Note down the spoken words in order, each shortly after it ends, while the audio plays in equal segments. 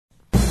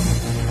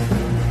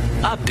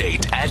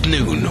Update at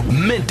noon,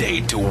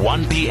 midday to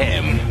 1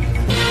 p.m.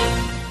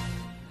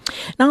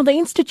 Now, the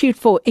Institute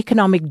for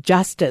Economic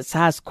Justice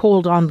has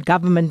called on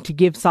government to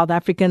give South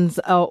Africans,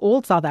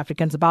 all South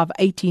Africans above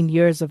 18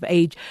 years of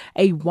age,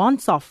 a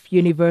once-off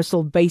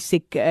universal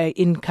basic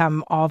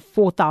income of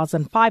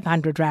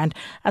 4,500 Rand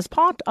as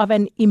part of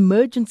an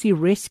emergency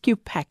rescue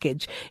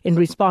package in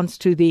response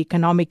to the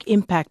economic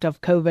impact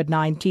of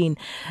COVID-19.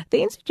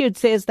 The Institute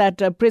says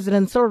that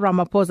President Cyril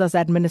Ramaphosa's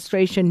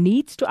administration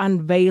needs to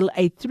unveil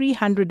a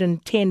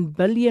 310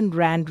 billion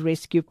Rand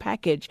rescue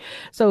package.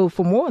 So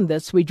for more on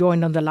this, we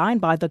joined on the line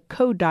by the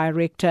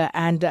co-director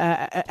and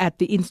at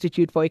the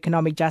Institute for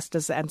Economic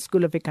Justice and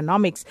School of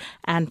Economics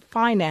and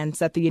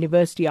Finance at the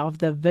University of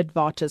the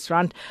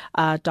Witwatersrand,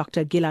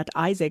 Dr. Gilad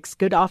Isaacs.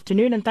 Good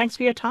afternoon and thanks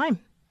for your time.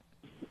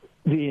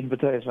 The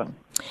invitation.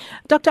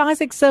 Dr.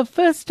 Isaacs,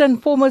 first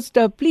and foremost,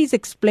 please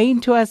explain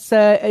to us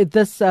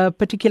this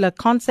particular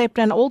concept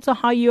and also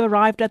how you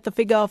arrived at the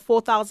figure of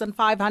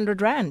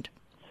 4,500 Rand.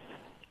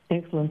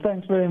 Excellent.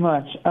 Thanks very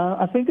much.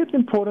 I think it's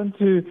important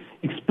to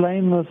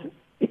explain this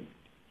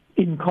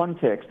in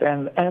context,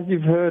 and as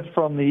you've heard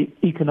from the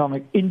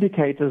economic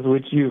indicators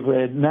which you've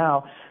read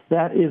now,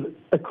 that is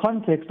a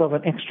context of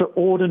an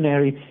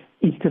extraordinary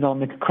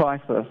economic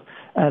crisis.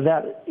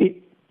 That it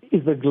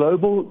is a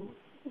global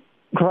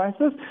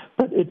crisis,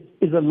 but it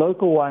is a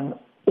local one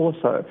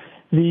also.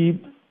 The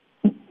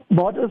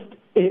modest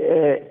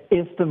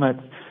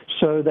estimates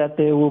show that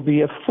there will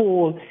be a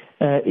fall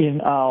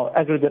in our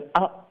aggregate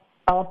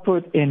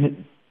output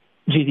in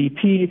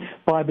GDP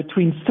by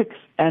between 6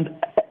 and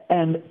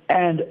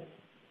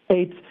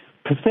 8%,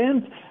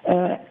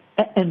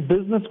 and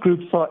business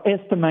groups are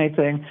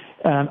estimating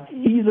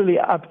easily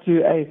up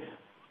to 1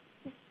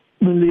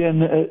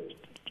 million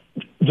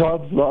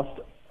jobs lost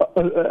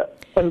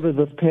over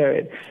this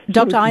period.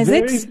 Dr.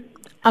 Isaacs?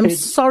 I'm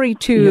sorry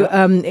to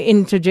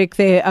interject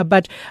there,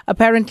 but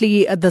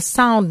apparently the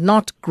sound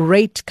not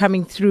great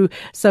coming through.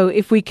 So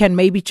if we can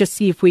maybe just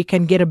see if we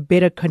can get a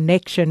better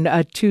connection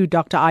to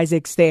Dr.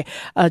 Isaacs there,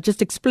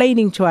 just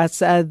explaining to us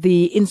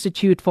the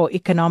Institute for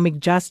Economic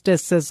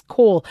Justice's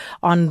call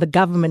on the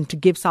government to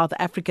give South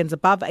Africans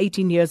above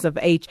 18 years of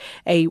age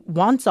a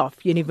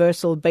once-off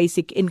universal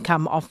basic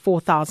income of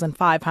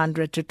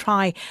 4,500 to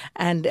try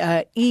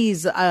and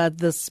ease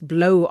this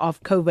blow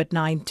of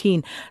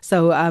COVID-19.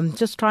 So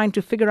just trying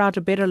to figure out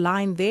a better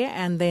line there,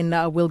 and then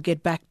we'll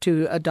get back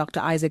to Dr.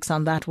 Isaacs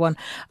on that one.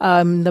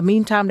 In the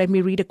meantime, let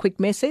me read a quick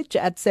message.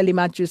 At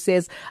Selimat, who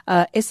says,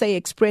 SA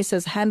Express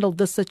has handled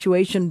this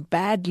situation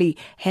badly,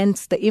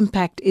 hence the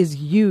impact is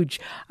huge.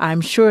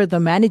 I'm sure the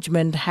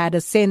management had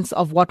a sense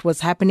of what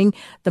was happening.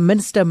 The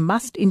minister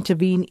must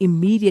intervene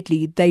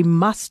immediately. They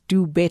must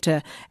do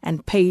better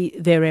and pay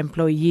their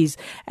employees.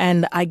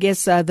 And I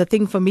guess the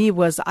thing for me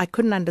was I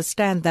couldn't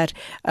understand that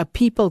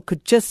people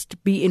could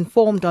just be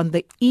informed on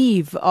the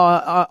eve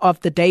of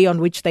the day on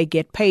which they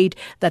get paid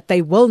that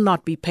they will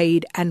not be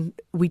paid, and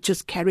we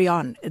just carry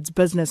on. It's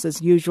business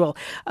as usual,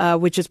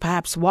 which is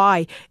perhaps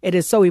why it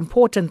is so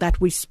important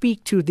that we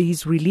speak to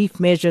these relief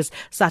measures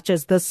such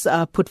as this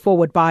put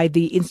forward by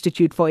the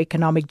Institute for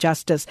Economic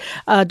Justice.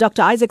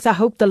 Dr. Isaacs, I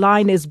hope the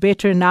line is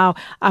better now.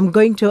 I'm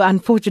going to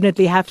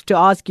unfortunately have to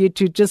ask you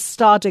to just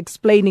start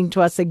explaining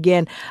to us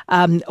again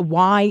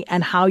why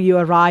and how you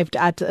arrived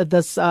at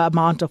this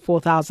amount of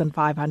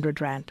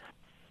 4,500 Rand.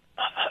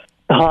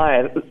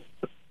 Hi.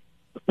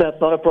 That's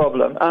not a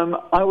problem.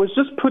 I was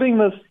just putting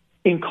this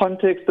in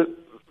context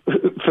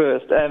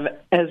first,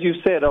 as you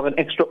said, of an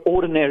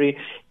extraordinary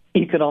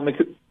economic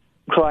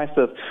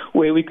crisis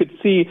where we could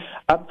see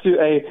up to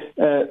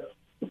a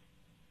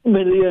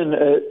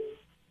million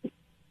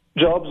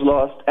jobs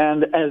lost,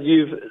 and as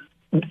you've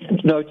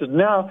noted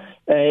now,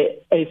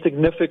 a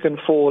significant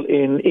fall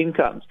in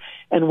incomes.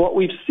 And what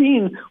we've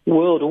seen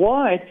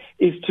worldwide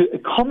is to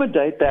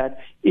accommodate that,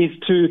 is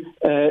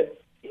to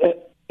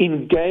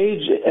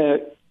engage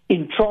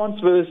in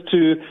transfers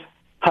to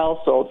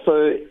households.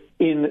 So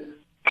in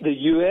the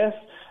U.S.,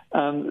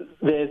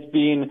 there's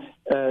been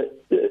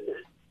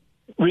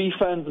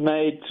refunds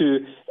made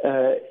to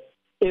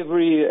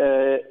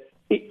every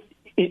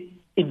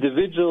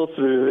individual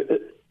through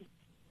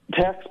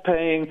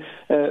tax-paying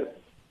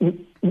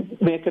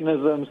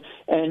mechanisms,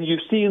 and you've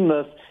seen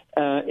this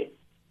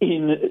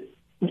in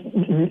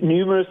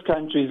numerous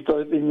countries,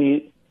 both in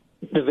the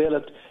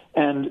developed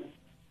and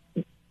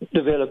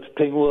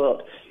developing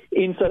world.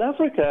 In South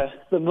Africa,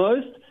 the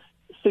most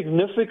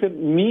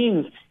significant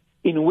means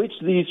in which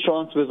these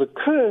transfers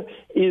occur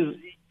is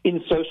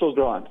in social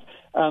grants.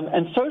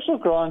 And social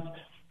grants,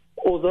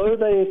 although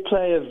they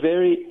play a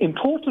very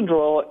important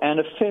role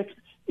and affect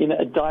in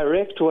a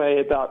direct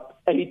way about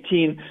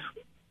 18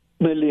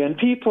 million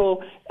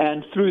people,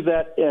 and through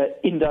that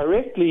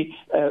indirectly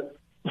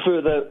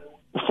further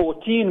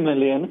 14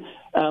 million,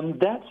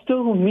 that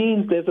still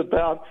means there's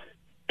about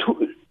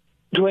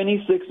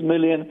 26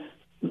 million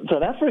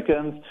South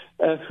Africans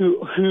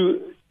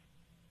who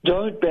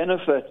don't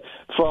benefit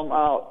from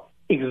our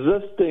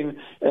existing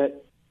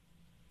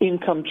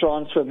income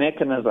transfer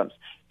mechanisms.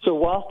 So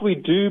whilst we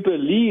do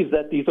believe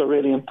that these are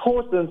really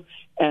important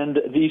and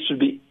these should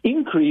be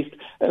increased,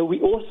 we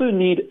also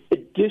need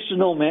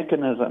additional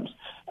mechanisms.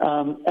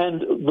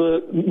 And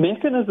the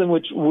mechanism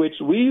which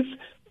we've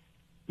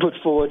put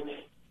forward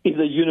is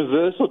a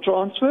universal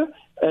transfer.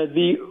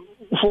 The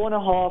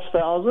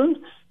 4,500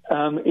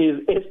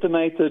 is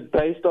estimated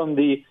based on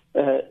the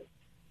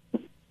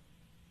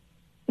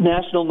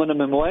national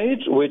minimum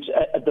wage, which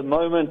at the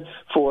moment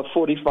for a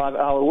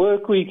 45-hour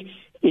work week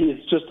is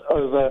just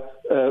over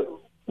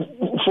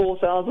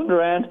 4,000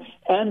 rand,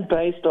 and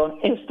based on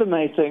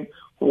estimating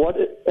what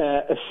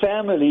a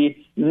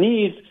family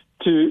needs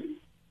to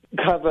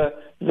cover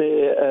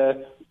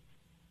their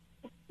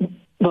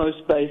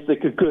most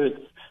basic goods.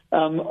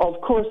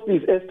 Of course,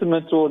 these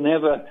estimates will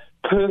never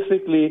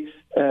perfectly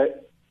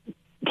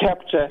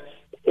capture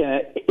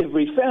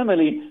every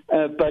family,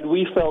 but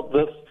we felt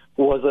this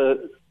was a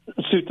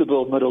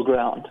suitable middle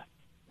ground.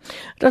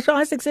 Dr.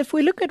 Isaacs, if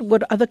we look at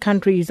what other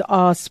countries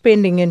are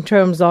spending in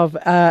terms of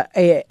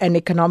an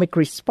economic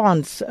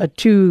response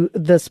to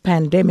this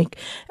pandemic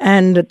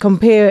and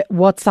compare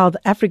what South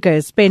Africa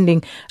is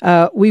spending,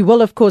 we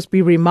will, of course,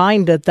 be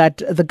reminded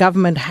that the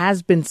government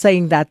has been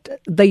saying that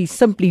they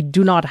simply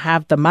do not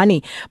have the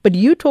money. But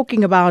you're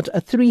talking about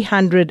a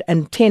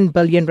 310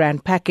 billion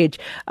rand package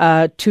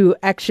to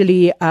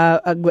actually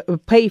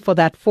pay for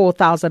that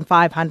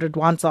 4,500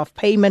 once-off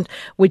payment,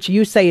 which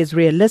you say is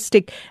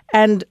realistic.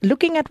 And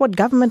looking at what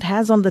government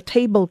has on the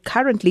table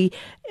currently,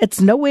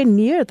 it's nowhere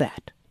near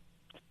that.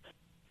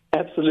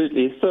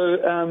 Absolutely. So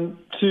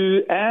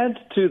to add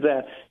to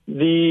that,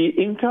 the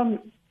income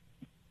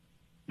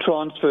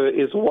transfer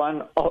is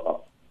one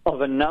of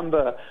a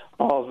number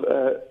of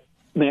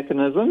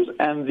mechanisms,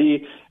 and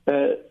the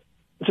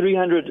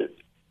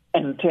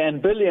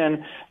 310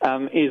 billion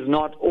is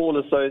not all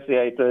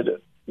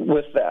associated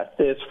with that.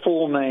 There's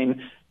four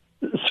main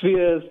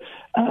spheres.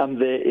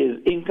 There is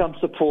income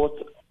support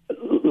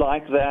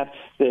like that.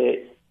 There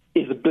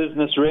is a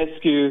business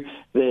rescue.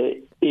 There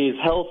is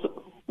health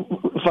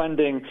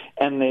funding,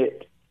 and there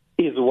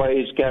is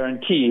wage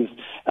guarantees.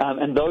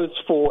 And those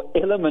four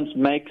elements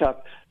make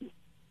up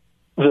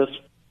this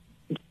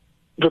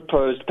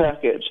proposed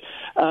package.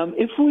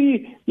 If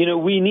we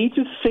need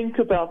to think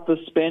about the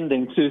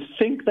spending, to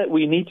think that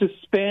we need to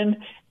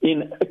spend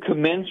in a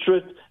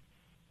commensurate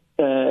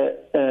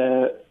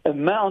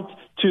amount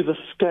to the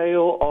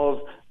scale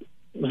of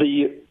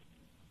the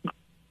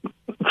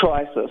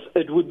crisis.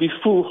 It would be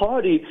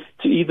foolhardy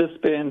to either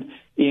spend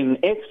in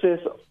excess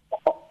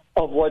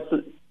of what's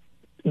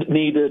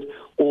needed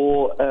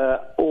or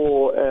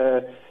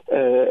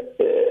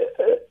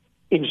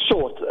in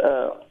short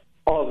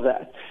of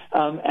that.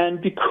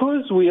 And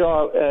because we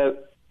are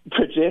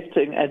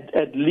projecting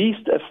at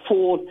least a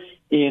fall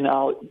in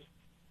our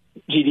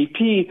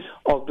GDP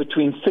of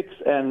between 6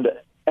 and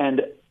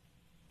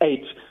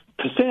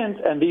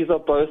 8%, and these are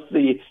both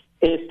the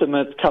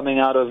estimates coming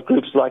out of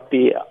groups like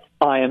the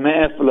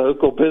IMF,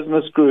 local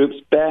business groups,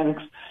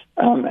 banks,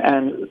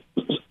 and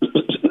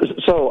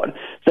so on.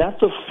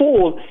 That's a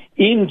fall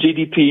in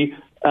GDP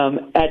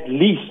at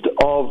least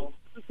of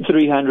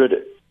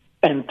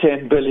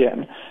 310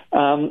 billion.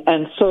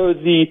 And so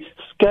the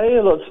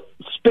scale of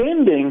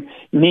spending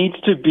needs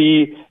to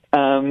be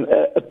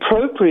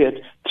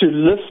appropriate to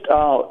lift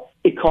our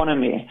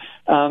economy.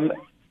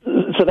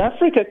 South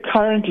Africa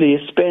currently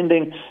is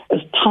spending a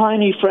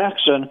tiny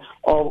fraction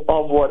of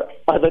what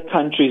other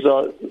countries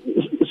are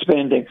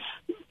spending.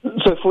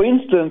 So, for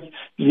instance,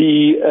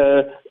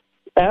 the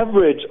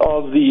average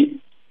of the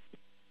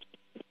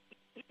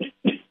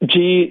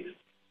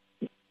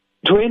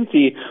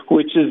G20,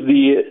 which is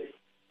the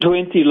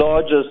 20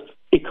 largest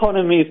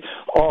economies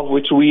of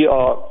which we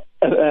are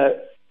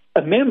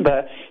a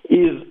member,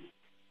 is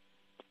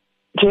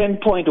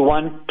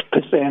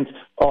 10.1%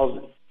 of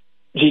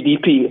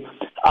GDP.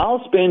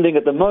 Our spending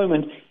at the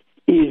moment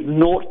is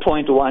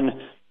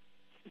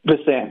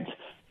 0.1%.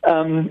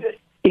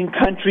 In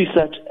countries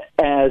such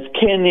as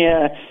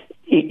Kenya,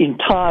 in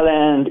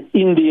Thailand,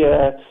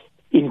 India,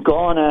 in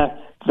Ghana,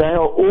 they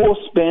are all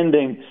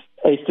spending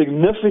a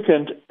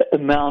significant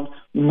amount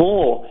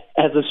more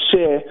as a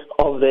share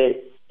of their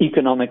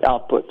economic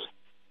output.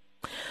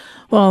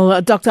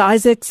 Well, Dr.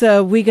 Isaacs,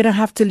 we're going to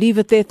have to leave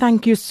it there.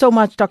 Thank you so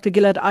much, Dr.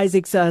 Gilad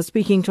Isaacs,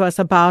 speaking to us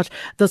about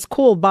this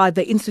call by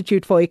the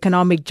Institute for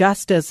Economic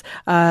Justice,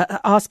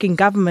 asking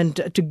government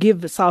to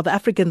give South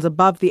Africans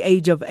above the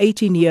age of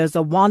 18 years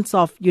a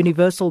once-off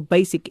universal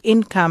basic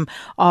income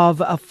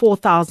of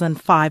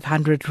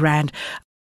 4,500 rand.